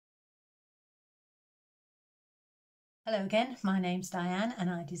Hello again, my name's Diane and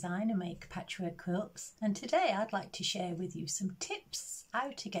I design and make patchwork quilts, and today I'd like to share with you some tips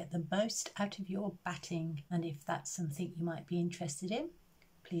how to get the most out of your batting, and if that's something you might be interested in,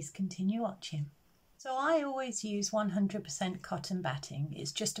 please continue watching. So I always use 100% cotton batting.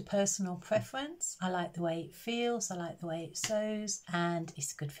 It's just a personal preference. I like the way it feels, I like the way it sews, and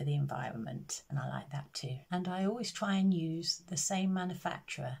it's good for the environment, and I like that too. And I always try and use the same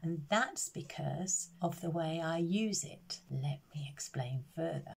manufacturer, and that's because of the way I use it. Let me explain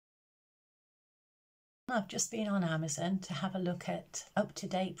further. I've just been on Amazon to have a look at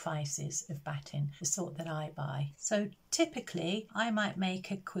up-to-date prices of batting, the sort that I buy. So typically I might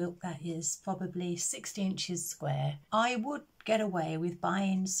make a quilt that is probably 60 inches square. I would get away with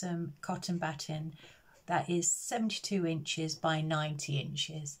buying some cotton batting that is 72 inches by 90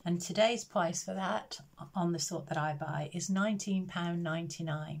 inches. And today's price for that on the sort that I buy is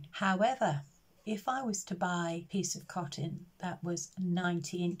 £19.99. However, if I was to buy a piece of cotton that was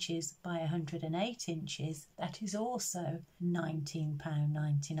 90 inches by 108 inches, that is also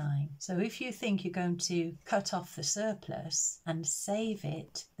 £19.99. So if you think you're going to cut off the surplus and save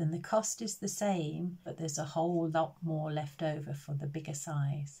it, then the cost is the same, but there's a whole lot more left over for the bigger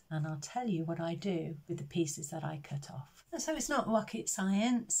size. And I'll tell you what I do with the pieces that I cut off. And so it's not rocket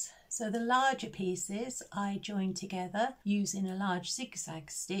science. So the larger pieces I join together using a large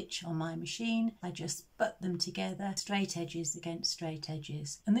zigzag stitch on my machine. I just butt them together, straight edges against straight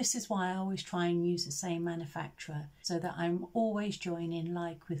edges. And this is why I always try and use the same manufacturer, so that I'm always joining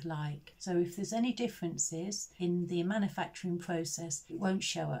like with like. So if there's any differences in the manufacturing process, it won't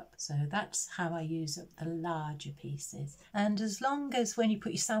show up. So that's how I use up the larger pieces. And as long as when you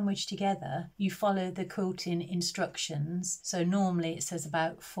put your sandwich together, you follow the quilting instructions. So normally it says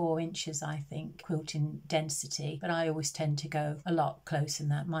about 4 inches, I think, quilting density, but I always tend to go a lot closer than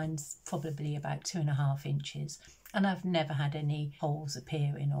that. Mine's probably about 2.5 inches, and I've never had any holes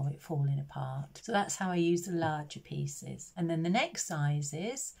appearing or it falling apart. So that's how I use the larger pieces. And then the next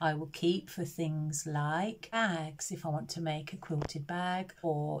sizes I will keep for things like bags, if I want to make a quilted bag,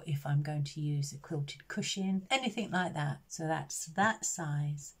 or if I'm going to use a quilted cushion, anything like that. So that's that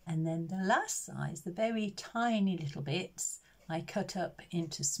size. And then the last size, the very tiny little bits, I cut up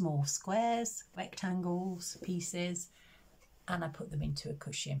into small squares, rectangles, pieces, and I put them into a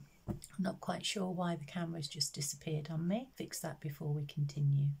cushion. I'm not quite sure why the camera's just disappeared on me. Fix that before we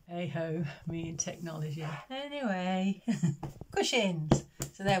continue. Hey ho, me and technology. Anyway, cushions.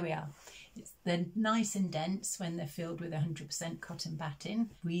 So there we are. They're nice and dense when they're filled with 100% cotton batting,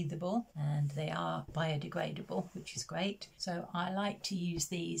 breathable, and they are biodegradable, which is great. So I like to use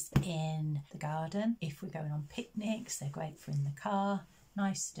these in the garden. If we're going on picnics, they're great for in the car,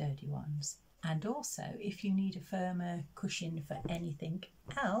 nice sturdy ones. And also, if you need a firmer cushion for anything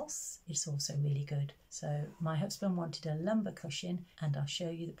else, it's also really good. So my husband wanted a lumber cushion, and I'll show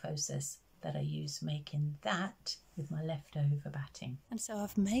you the process that I use making that with my leftover batting. And so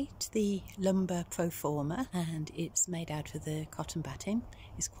I've made the lumber pro forma, and it's made out of the cotton batting.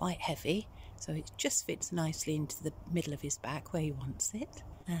 It's quite heavy, so it just fits nicely into the middle of his back where he wants it.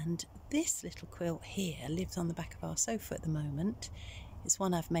 And this little quilt here lives on the back of our sofa at the moment. It's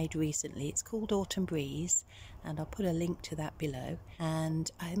one I've made recently. It's called Autumn Breeze, and I'll put a link to that below. And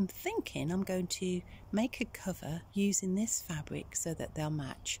I'm thinking I'm going to make a cover using this fabric so that they'll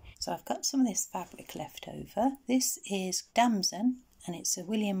match. So I've got some of this fabric left over. This is damson, and it's a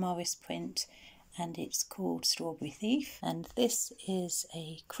William Morris print, and it's called Strawberry Thief. And this is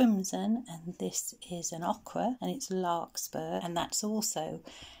a crimson, and this is an ochre, and it's larkspur, and that's also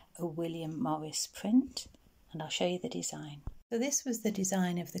a William Morris print. And I'll show you the design. So this was the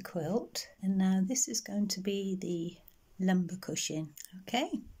design of the quilt, and now this is going to be the lumber cushion. Okay,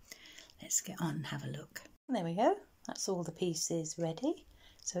 let's get on and have a look. And there we go, that's all the pieces ready.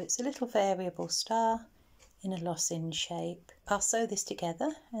 So it's a little variable star in a lozenge shape. I'll sew this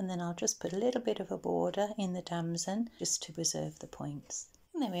together, and then I'll just put a little bit of a border in the damson just to preserve the points.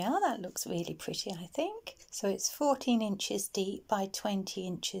 And there we are, that looks really pretty, I think. So it's 14 inches deep by 20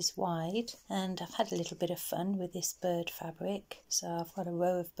 inches wide, and I've had a little bit of fun with this bird fabric. So I've got a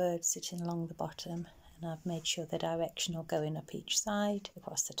row of birds sitting along the bottom, and I've made sure they're directional, going up each side,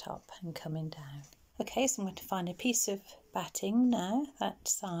 across the top and coming down. Okay, so I'm going to find a piece of batting now, that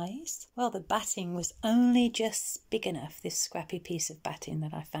size. Well, the batting was only just big enough, this scrappy piece of batting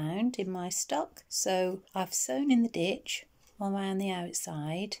that I found in my stock. So I've sewn in the ditch around the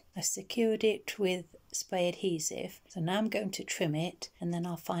outside. I secured it with spray adhesive. So now I'm going to trim it, and then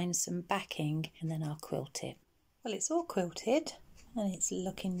I'll find some backing, and then I'll quilt it. Well, it's all quilted, and it's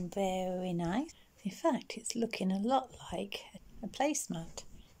looking very nice. In fact, it's looking a lot like a placemat,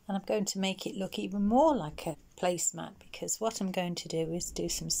 and I'm going to make it look even more like a placemat, because what I'm going to do is do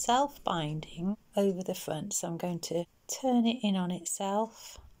some self-binding over the front. So I'm going to turn it in on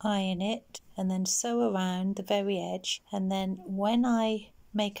itself, iron it, and then sew around the very edge. And then when I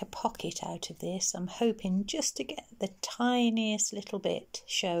make a pocket out of this, I'm hoping just to get the tiniest little bit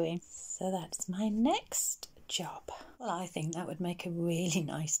showing. So that's my next job. Well, I think that would make a really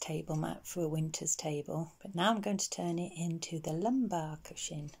nice table mat for a winter's table. But now I'm going to turn it into the lumbar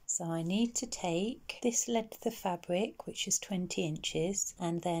cushion. So I need to take this length of fabric, which is 20 inches,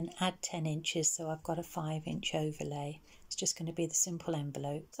 and then add 10 inches, so I've got a 5-inch overlay. It's just going to be the simple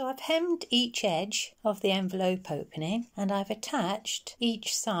envelope. So I've hemmed each edge of the envelope opening, and I've attached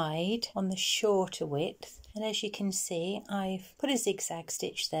each side on the shorter width. And as you can see, I've put a zigzag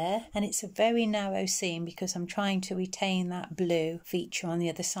stitch there, and it's a very narrow seam because I'm trying to retain that blue feature on the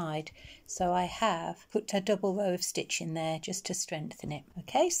other side. So I have put a double row of stitch in there just to strengthen it.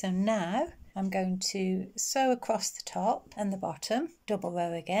 Okay, so now I'm going to sew across the top and the bottom, double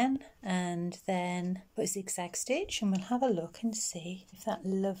row again, and then put a zigzag stitch, and we'll have a look and see if that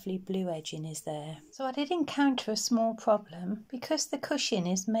lovely blue edging is there. So I did encounter a small problem because the cushion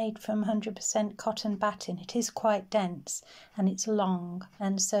is made from 100% cotton batting. It is quite dense and it's long,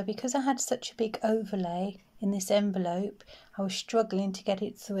 and so because I had such a big overlay in this envelope, I was struggling to get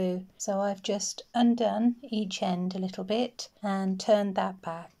it through. So I've just undone each end a little bit and turned that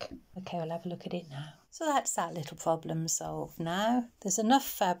back. Okay, we'll have a look at it now. So that's that little problem solved now. There's enough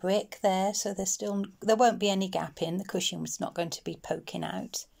fabric there, so there won't be any gap in. The cushion was not going to be poking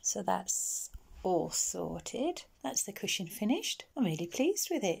out. So that's all sorted. That's the cushion finished. I'm really pleased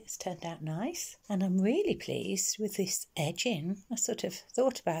with it. It's turned out nice. And I'm really pleased with this edging. I sort of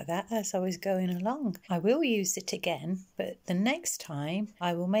thought about that as I was going along. I will use it again, but the next time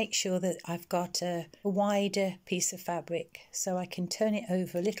I will make sure that I've got a wider piece of fabric so I can turn it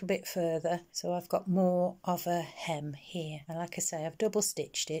over a little bit further, so I've got more of a hem here. And like I say, I've double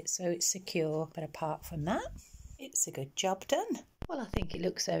stitched it so it's secure, but apart from that, it's a good job done. Well, I think it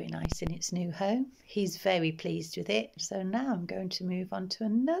looks very nice in its new home. He's very pleased with it. So now I'm going to move on to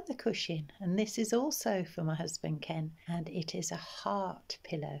another cushion. And this is also for my husband Ken. And it is a heart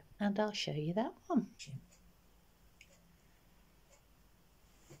pillow. And I'll show you that one.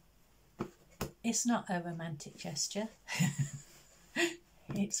 It's not a romantic gesture.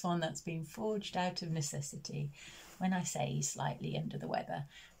 It's one that's been forged out of necessity. When I say he's slightly under the weather,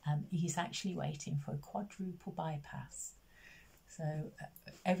 he's actually waiting for a quadruple bypass. So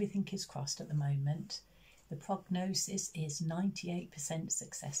everything is crossed at the moment. The prognosis is 98%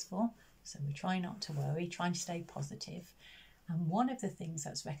 successful. So we try not to worry, trying to stay positive. And one of the things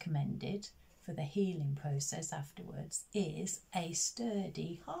that's recommended for the healing process afterwards is a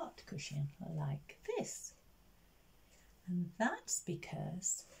sturdy heart cushion like this. And that's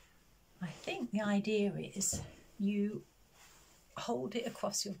because I think the idea is you hold it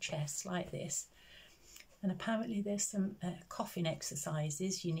across your chest like this. And apparently there's some coughing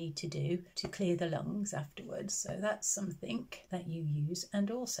exercises you need to do to clear the lungs afterwards. So that's something that you use. And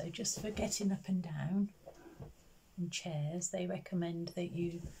also just for getting up and down in chairs, they recommend that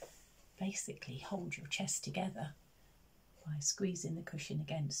you basically hold your chest together by squeezing the cushion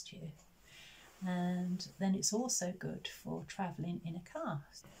against you. And then it's also good for travelling in a car.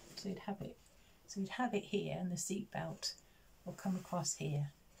 So you'd have it here, and the seat belt will come across here.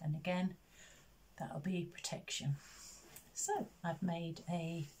 And again, that'll be protection. So I've made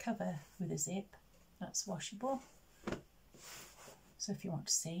a cover with a zip that's washable. So if you want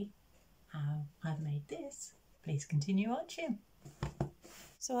to see how I've made this, please continue watching.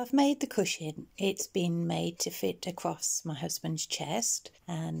 So I've made the cushion. It's been made to fit across my husband's chest,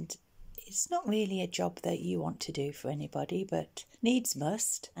 and it's not really a job that you want to do for anybody, but needs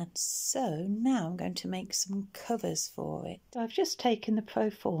must. And so now I'm going to make some covers for it. So I've just taken the pro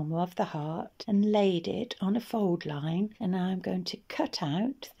forma of the heart and laid it on a fold line, and now I'm going to cut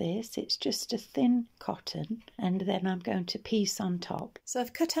out this. It's just a thin cotton, and then I'm going to piece on top. So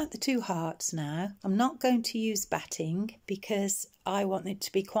I've cut out the two hearts now. I'm not going to use batting because I want it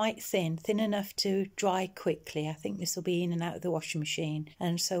to be quite thin enough to dry quickly. I think this will be in and out of the washing machine.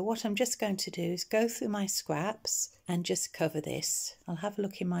 And so what I'm just going to do is go through my scraps and just cover this. I'll have a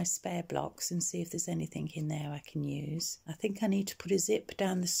look in my spare blocks and see if there's anything in there I can use. I think I need to put a zip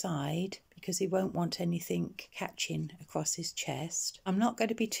down the side because he won't want anything catching across his chest. I'm not going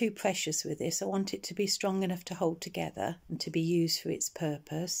to be too precious with this. I want it to be strong enough to hold together and to be used for its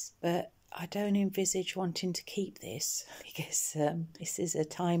purpose, but I don't envisage wanting to keep this because this is a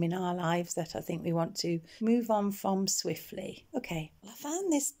time in our lives that I think we want to move on from swiftly. Okay, well, I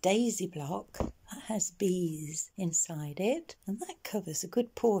found this daisy block that has bees inside it, and that covers a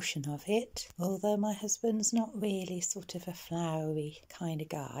good portion of it, although my husband's not really sort of a flowery kind of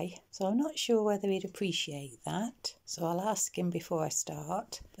guy, so I'm not sure whether he'd appreciate that, so I'll ask him before I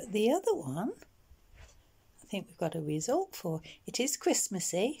start. But the other one, I think we've got a result for. It is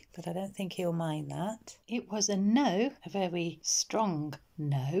Christmassy, but I don't think he'll mind that. It was a no, a very strong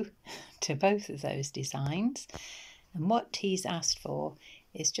no to both of those designs, and what he's asked for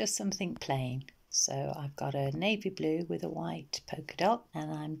is just something plain. So I've got a navy blue with a white polka dot, and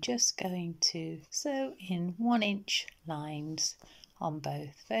I'm just going to sew in 1-inch lines on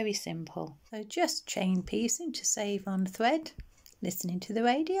both. Very simple. So just chain piecing to save on thread, listening to the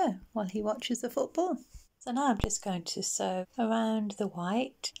radio while he watches the football. So now I'm just going to sew around the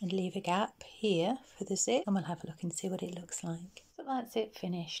white and leave a gap here for the zip, and we'll have a look and see what it looks like. So that's it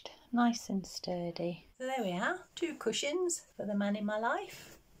finished, nice and sturdy. So there we are, 2 cushions for the man in my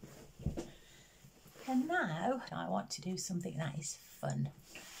life. And now I want to do something that is fun.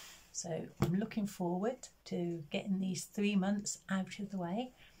 So I'm looking forward to getting these 3 months out of the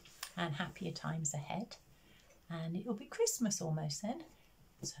way and happier times ahead. And it'll be Christmas almost then.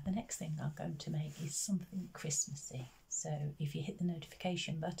 So the next thing I'm going to make is something Christmassy. So if you hit the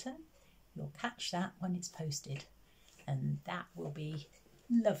notification button, you'll catch that when it's posted. And that will be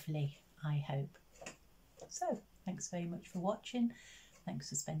lovely, I hope. So thanks very much for watching. Thanks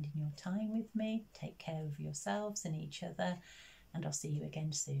for spending your time with me. Take care of yourselves and each other, and I'll see you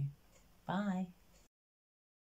again soon. Bye.